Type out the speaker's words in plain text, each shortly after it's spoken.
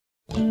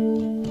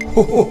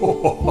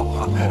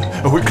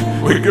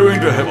We're going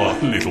to have a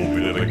little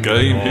bit of a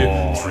game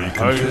here. 3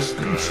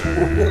 contestants,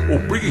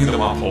 bringing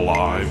them up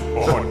alive,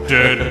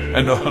 dead,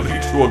 and only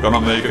 2 are going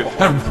to make it,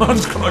 and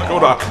one's going to go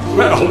to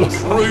hell.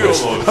 3 of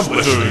those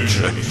unless they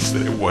change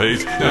their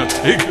ways. Now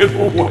take it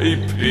away,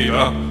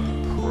 Peter.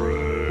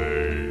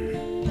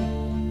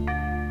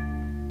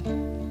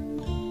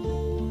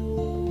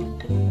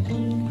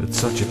 It's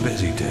such a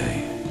busy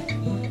day.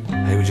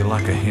 Hey, would you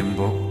like a hymn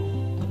book?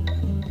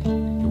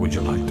 Would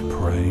you like to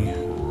pray?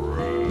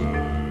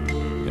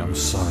 Yeah, I'm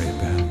sorry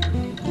about it.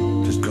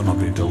 There's gonna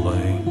be a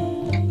delay.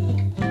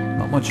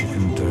 Not much you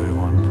can do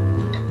on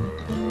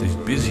these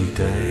busy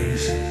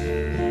days.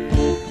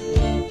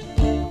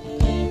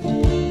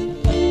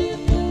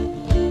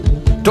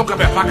 Talk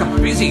about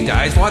fucking busy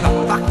days. Why the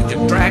fuck did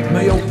you drag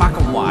me all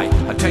fucking way?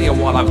 I tell you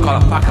what, I've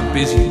got a fucking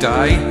busy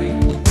day.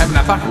 Having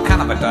a fucking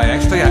cunt of a day,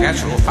 actually. I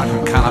actually a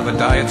fucking cunt of a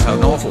day. It's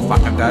an awful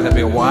fucking day to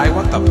be away.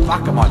 What the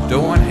fuck am I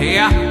doing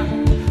here?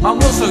 I'm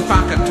Wilson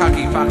fucking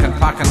Tuckey, fucking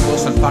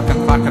Wilson,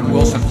 fucking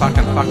Wilson,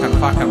 fucking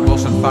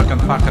Wilson, fucking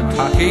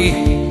Tuckey.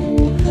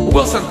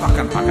 Wilson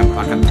fucking Tuckey,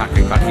 Tuckey,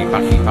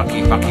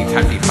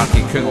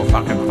 Colonel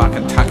fucking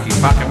Tuckey,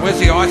 fucking. Where's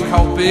the ice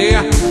cold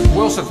beer?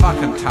 Wilson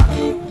fucking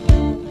Tuckey.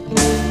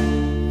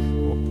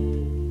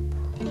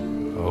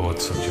 Oh,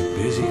 it's such a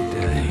busy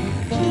day.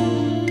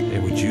 Hey,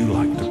 would you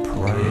like to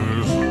pray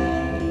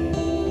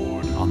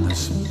on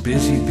this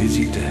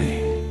busy day?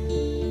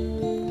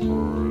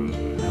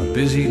 A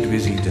busy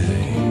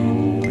day.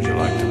 Would you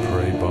like to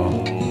pray,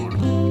 Bob?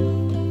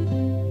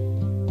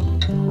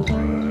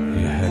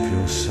 You have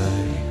your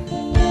say.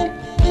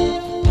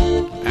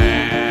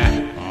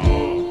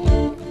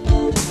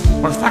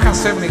 Well, it's fucking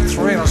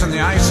 73 and I was in the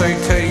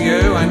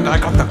ACTU and I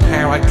got the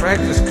power. I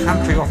dragged this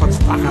country off its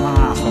fucking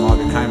ass when I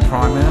became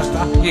Prime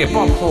Minister. Yeah,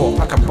 Bob Hawke,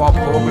 fucking Bob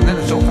Hawke, and then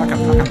it's all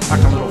fucking little fucking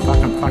kind of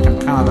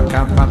cunt,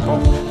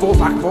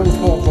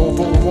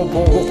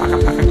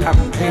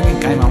 fucking Keating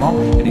came along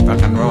and he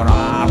fucking ruined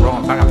him,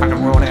 ruined the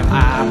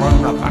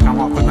fucking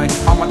lot with me. I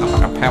want the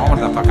fucking power, power,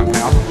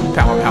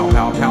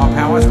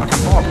 it's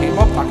fucking Bob here,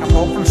 Bob fucking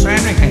Hawke from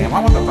Sandringham. I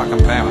want the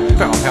fucking power,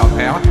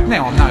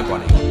 now I'm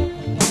nobody.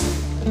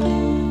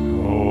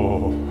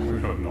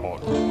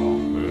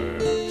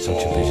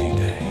 Such a busy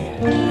day.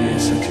 Yeah,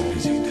 such a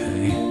busy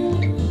day.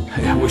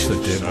 Hey, I wish the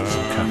devils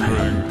would come here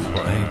and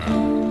play.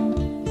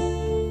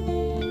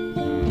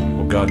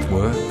 Well, God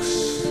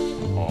works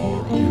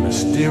in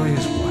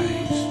mysterious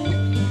ways.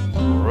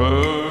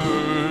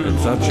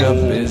 It's such a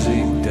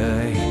busy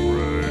day.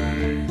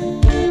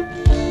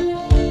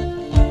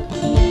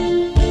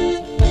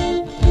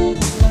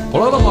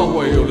 Well, out of my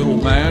way, you little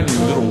man, you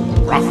little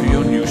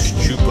ruffian, you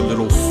stupid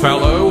little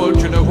fellow.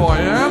 Don't you know who I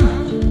am?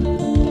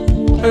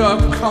 Hey,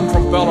 I've come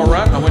from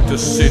Ballarat and I went to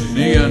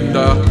Sydney and,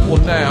 well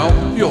now,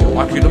 you're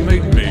lucky to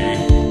meet me.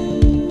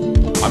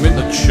 I'm in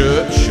the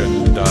church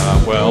and,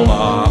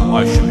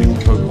 I should be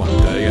Pope one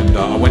day and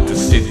I went to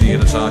Sydney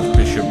and it's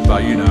Archbishop,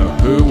 you know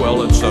who?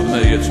 Well, it's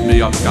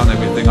me, I've done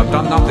everything, I've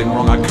done nothing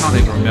wrong, I can't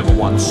even remember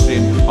one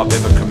sin I've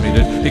ever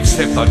committed,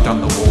 except I've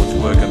done the Lord's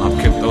work and I've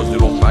kept those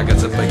little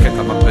faggots that bacon,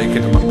 I'm a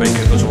bacon,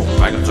 those little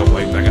faggots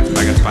away,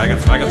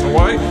 faggots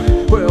away.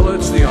 Well,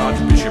 it's the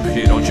Archbishop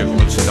here, don't you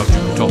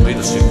told me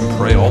to sit and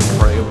pray, I'll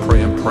pray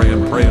and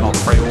I'll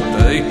pray all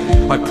day.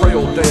 I pray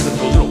all day that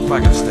those little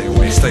faggots stay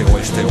away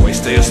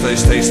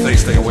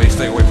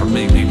from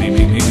me. And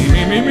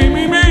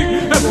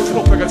those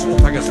little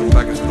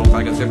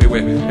faggots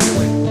everywhere.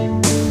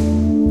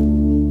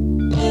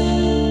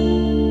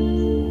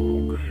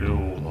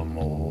 Kill them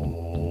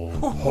all.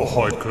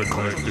 Oh, I could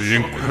make the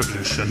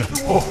Inquisition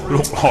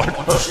look like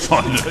a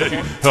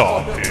Sunday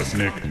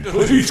picnic.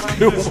 Please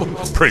kill them.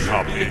 Bring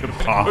up here,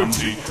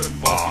 Barnsley,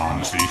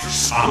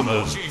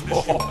 Summers.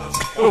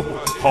 Oh,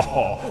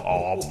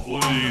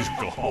 please,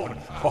 God.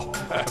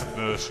 Have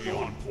mercy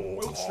on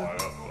poor Fire.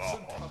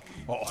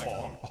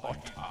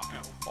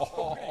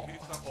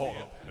 Praise the Lord.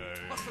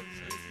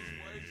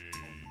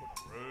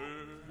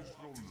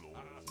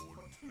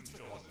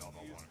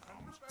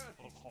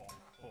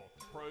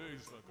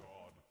 Praise the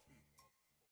God.